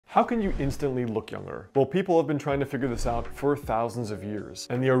How can you instantly look younger? Well, people have been trying to figure this out for thousands of years.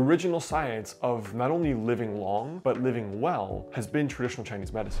 And the original science of not only living long, but living well has been traditional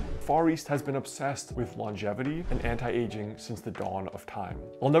Chinese medicine. Far East has been obsessed with longevity and anti-aging since the dawn of time.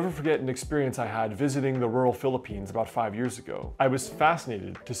 I'll never forget an experience I had visiting the rural Philippines about 5 years ago. I was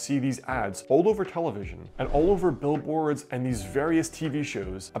fascinated to see these ads all over television and all over billboards and these various TV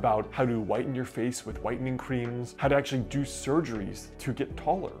shows about how to whiten your face with whitening creams, how to actually do surgeries to get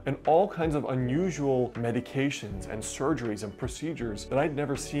taller, and all kinds of unusual medications and surgeries and procedures that I'd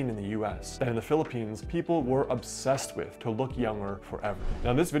never seen in the US, that in the Philippines, people were obsessed with to look younger forever. Now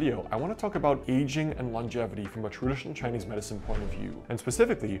in this video, I want to talk about aging and longevity from a traditional Chinese medicine point of view, and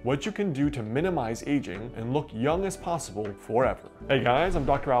specifically what you can do to minimize aging and look young as possible forever. Hey guys, I'm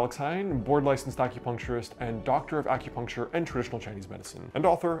Dr. Alex Heyne, board licensed acupuncturist and doctor of acupuncture and traditional Chinese medicine, and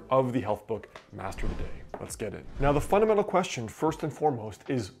author of the health book, Master the Day. Let's get it. Now the fundamental question, first and foremost,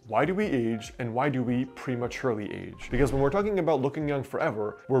 is why do we age and why do we prematurely age? Because when we're talking about looking young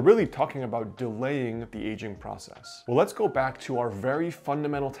forever, we're really talking about delaying the aging process. Well, let's go back to our very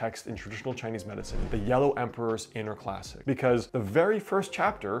fundamental text in traditional Chinese medicine, the Yellow Emperor's Inner Classic, because the very first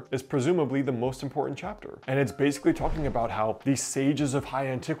chapter is presumably the most important chapter. And it's basically talking about how these sages of high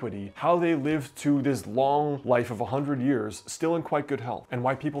antiquity, how they lived to this long life of 100 years, still in quite good health, and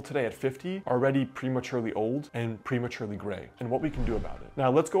why people today at 50 are already prematurely old and prematurely gray, and what we can do about it. Now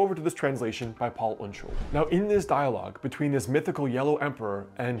let's go over to this translation by Paul Unschuld. Now in this dialogue between this mythical Yellow Emperor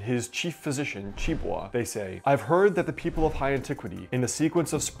and his chief physician, Chibua, they say, "I've heard that the people of high antiquity, in the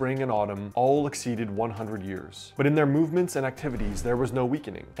sequence of spring and autumn, all exceeded 100 years. But in their movements and activities there was no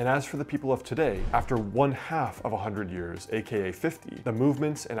weakening. And as for the people of today, after 1/2 of 100 years, aka 50, the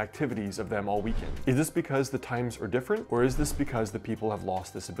movements and activities of them all weaken. Is this because the times are different, or is this because the people have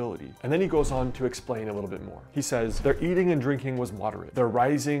lost this ability?" And then he goes on to explain a little bit more. He says, "Their eating and drinking was moderate. Their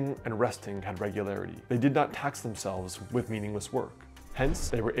rising and resting had regularity. They did not tax themselves with meaningless work. Hence,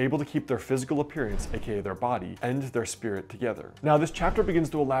 they were able to keep their physical appearance, aka their body, and their spirit together." Now, this chapter begins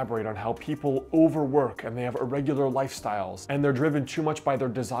to elaborate on how people overwork and they have irregular lifestyles, and they're driven too much by their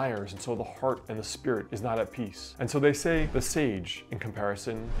desires, and so the heart and the spirit is not at peace. And so they say, the sage, in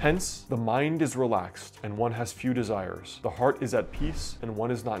comparison, "Hence, the mind is relaxed, and one has few desires. The heart is at peace, and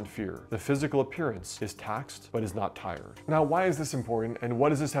one is not in fear. The physical appearance is taxed, but is not tired." Now, why is this important, and what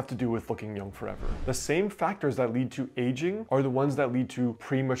does this have to do with looking young forever? The same factors that lead to aging are the ones that lead to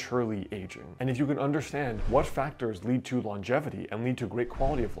prematurely aging. And if you can understand what factors lead to longevity and lead to great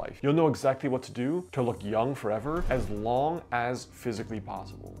quality of life, you'll know exactly what to do to look young forever as long as physically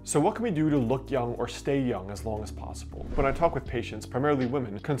possible. So what can we do to look young or stay young as long as possible? When I talk with patients, primarily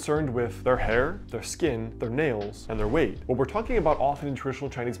women, concerned with their hair, their skin, their nails, and their weight, what we're talking about often in traditional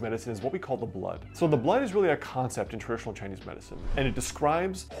Chinese medicine is what we call the blood. So the blood is really a concept in traditional Chinese medicine, and it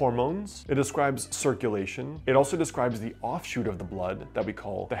describes hormones, it describes circulation, it also describes the offshoot of the blood that we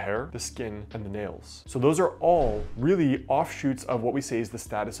call the hair, the skin, and the nails. So those are all really offshoots of what we say is the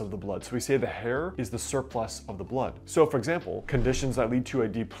status of the blood. So we say the hair is the surplus of the blood. So for example, conditions that lead to a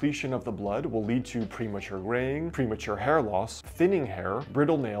depletion of the blood will lead to premature graying, premature hair loss, thinning hair,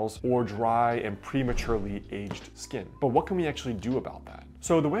 brittle nails, or dry and prematurely aged skin. But what can we actually do about that?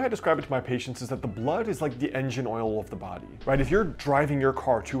 So the way I describe it to my patients is that the blood is like the engine oil of the body, right? If you're driving your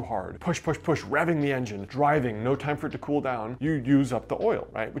car too hard, push, push, push, revving the engine, driving, no time for it to cool down, you use up the oil,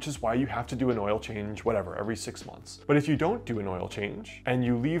 right? Which is why you have to do an oil change, whatever, every 6 months. But if you don't do an oil change and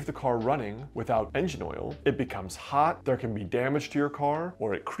you leave the car running without engine oil, it becomes hot, there can be damage to your car,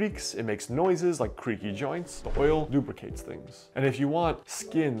 or it creaks, it makes noises like creaky joints. The oil lubricates things. And if you want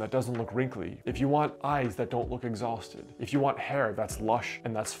skin that doesn't look wrinkly, if you want eyes that don't look exhausted, if you want hair that's lush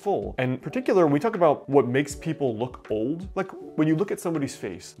and that's full. And in particular, when we talk about what makes people look old, like when you look at somebody's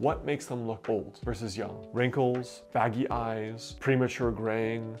face, what makes them look old versus young? Wrinkles, baggy eyes, premature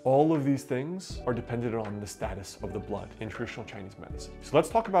graying, all of these things are dependent on the status of the blood in traditional Chinese medicine. So let's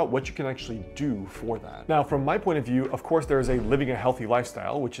talk about what you can actually do for that. Now, from my point of view, of course, there is a living a healthy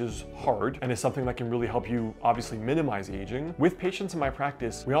lifestyle, which is hard and is something that can really help you obviously minimize aging. With patients in my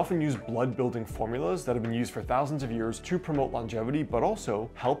practice, we often use blood building formulas that have been used for thousands of years to promote longevity, but also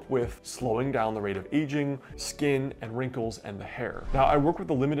help with slowing down the rate of aging, skin, and wrinkles, and the hair. Now, I work with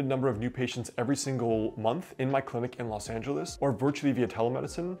a limited number of new patients every single month in my clinic in Los Angeles or virtually via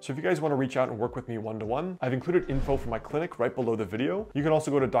telemedicine. So if you guys want to reach out and work with me one-to-one, I've included info for my clinic right below the video. You can also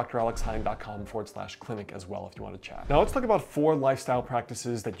go to dralexheyne.com/clinic as well if you want to chat. Now let's talk about 4 lifestyle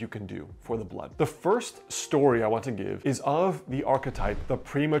practices that you can do for the blood. The first story I want to give is of the archetype, the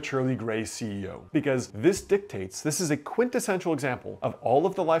prematurely gray CEO, because this is a quintessential example of of all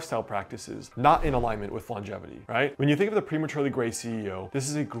of the lifestyle practices not in alignment with longevity, right? When you think of the prematurely gray CEO, this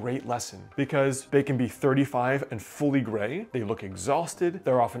is a great lesson because they can be 35 and fully gray. They look exhausted.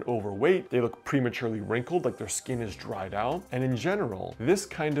 They're often overweight. They look prematurely wrinkled, like their skin is dried out. And in general, this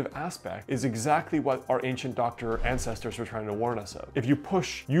kind of aspect is exactly what our ancient doctor ancestors were trying to warn us of. If you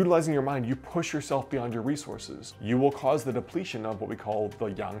push, utilizing your mind, you push yourself beyond your resources, you will cause the depletion of what we call the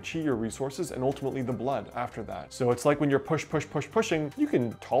yang qi, your resources, and ultimately the blood after that. So it's like when you're pushing, you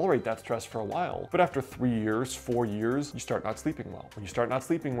can tolerate that stress for a while, but after 3 years, 4 years, you start not sleeping well. When you start not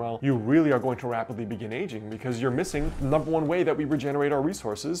sleeping well, you really are going to rapidly begin aging because you're missing the number one way that we regenerate our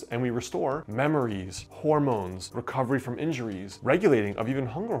resources and we restore memories, hormones, recovery from injuries, regulating of even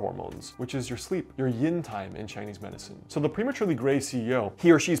hunger hormones, which is your sleep, your yin time in Chinese medicine. So the prematurely gray CEO,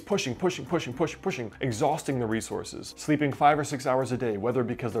 he or she's pushing, exhausting the resources, sleeping 5 or 6 hours a day, whether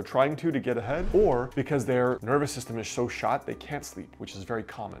because they're trying to get ahead or because their nervous system is so shot they can't sleep, which is very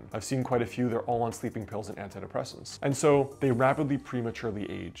common. I've seen quite a few, they're all on sleeping pills and antidepressants. And so they rapidly prematurely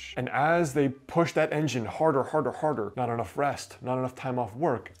age. And as they push that engine harder, not enough rest, not enough time off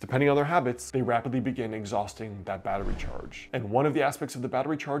work, depending on their habits, they rapidly begin exhausting that battery charge. And one of the aspects of the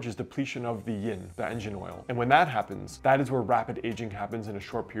battery charge is depletion of the yin, the engine oil. And when that happens, that is where rapid aging happens in a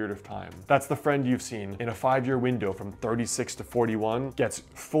short period of time. That's the friend you've seen in a 5-year window from 36 to 41, gets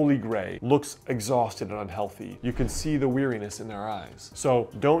fully gray, looks exhausted and unhealthy. You can see the weariness in their eyes. So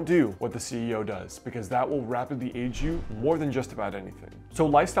don't do what the CEO does because that will rapidly age you more than just about anything. So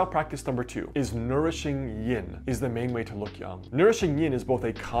lifestyle practice number 2 is nourishing yin is the main way to look young. Nourishing yin is both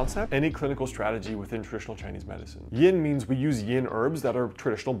a concept and a clinical strategy within traditional Chinese medicine. Yin means we use yin herbs that are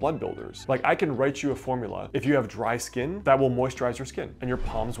traditional blood builders. Like I can write you a formula. If you have dry skin, that will moisturize your skin and your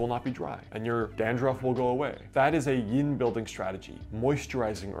palms will not be dry and your dandruff will go away. That is a yin building strategy,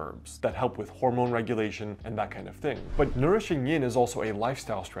 moisturizing herbs that help with hormone regulation and that kind of thing. But nourishing yin is also a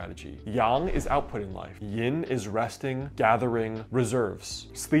lifestyle strategy. Yang is output in life. Yin is resting, gathering reserves,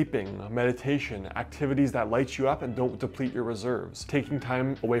 sleeping, meditation, activities that light you up and don't deplete your reserves, taking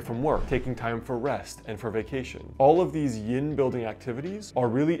time away from work, taking time for rest and for vacation. All of these yin building activities are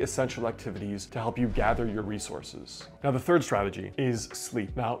really essential activities to help you gather your resources. Now the third strategy is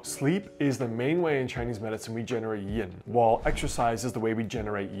sleep. Now sleep is the main way in Chinese medicine we generate yin, while exercise is the way we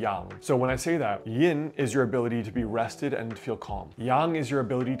generate yang. So when I say that, yin is your ability to be rested and feel calm. Yang is your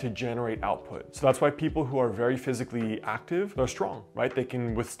ability to generate output. So that's why people who are very physically active, they're strong, right? They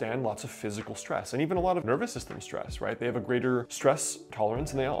can withstand lots of physical stress and even a lot of nervous system stress, right? They have a greater stress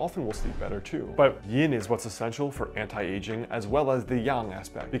tolerance and they often will sleep better too. But yin is what's essential for anti-aging as well as the yang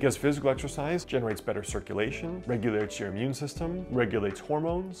aspect because physical exercise generates better circulation, regulates your immune system, regulates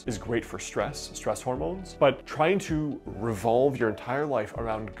hormones, is great for stress hormones. But trying to revolve your entire life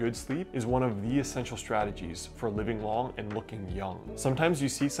around good sleep is one of the essential strategies for living long and looking young. Sometimes you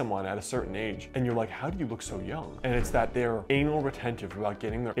see someone at a certain age and you're like, how do you look so young? And it's that they're anal retentive about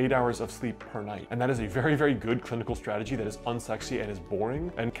getting their 8 hours of sleep per night. And that is a very, very good clinical strategy that is unsexy and is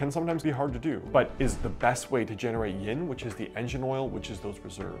boring and can sometimes be hard to do, but is the best way to generate yin, which is the engine oil, which is those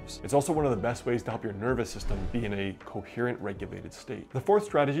reserves. It's also one of the best ways to help your nervous system be in a coherent, regulated state. The fourth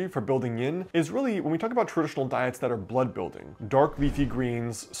strategy for building yin is really when we talk about traditional diets that are blood building, dark leafy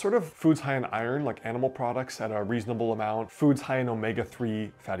greens, sort of foods high in iron like animal products at a reasonable amount, foods high in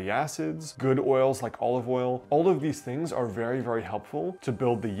omega-3 fatty acids, good oils like olive oil. All of these things are very, very helpful to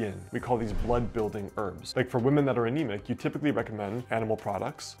build the yin. We call these blood building herbs. Like for women that are anemic, you typically recommend animal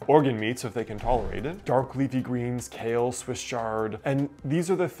products, organ meats if they can tolerate it, dark leafy greens, kale, Swiss chard, and these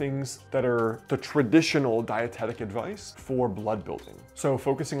are the things that are the traditional dietetic advice for blood building. So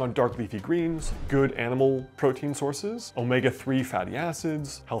focusing on dark leafy greens, good animal protein sources, omega-3 fatty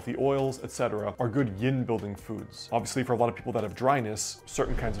acids, healthy oils, etc. are good yin building foods. Obviously for a lot of people that have dryness,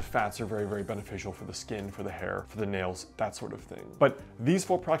 certain kinds of fats are very, very beneficial for the skin, for the hair, for the nails, that sort of thing. But these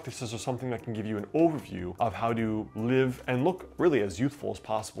 4 practices are something that can give you an overview of how to live and look really as youthful as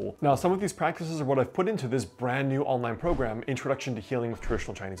possible. Now, some of these practices are what I've put into this brand new online program, Introduction to Healing with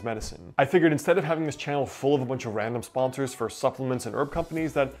Traditional Chinese Medicine. I figured instead of having this channel full of a bunch of random sponsors for supplements and herb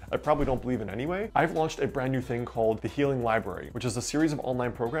companies that I probably don't believe in anyway, I've launched a brand new thing called the Healing Library, which is a series of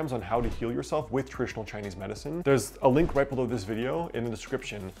online programs on how to heal yourself with traditional Chinese medicine. There's a link right below this video in the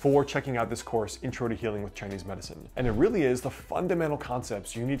description for checking out this course, Intro to Healing with Chinese Medicine. And it really is the fundamental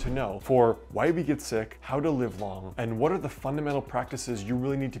concepts you need to know for why we get sick, how to live long, and what are the fundamental practices you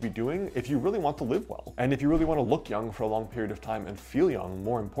really need to be doing if you really want to live well. And if you really want to look young for a long period of time and feel young,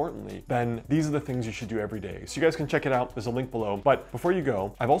 more importantly, then these are the things you should do every day. So you guys can check it out. There's a link below. But before you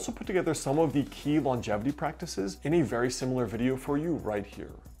go, I've also put together some of the key longevity practices in a very similar video for you right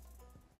here.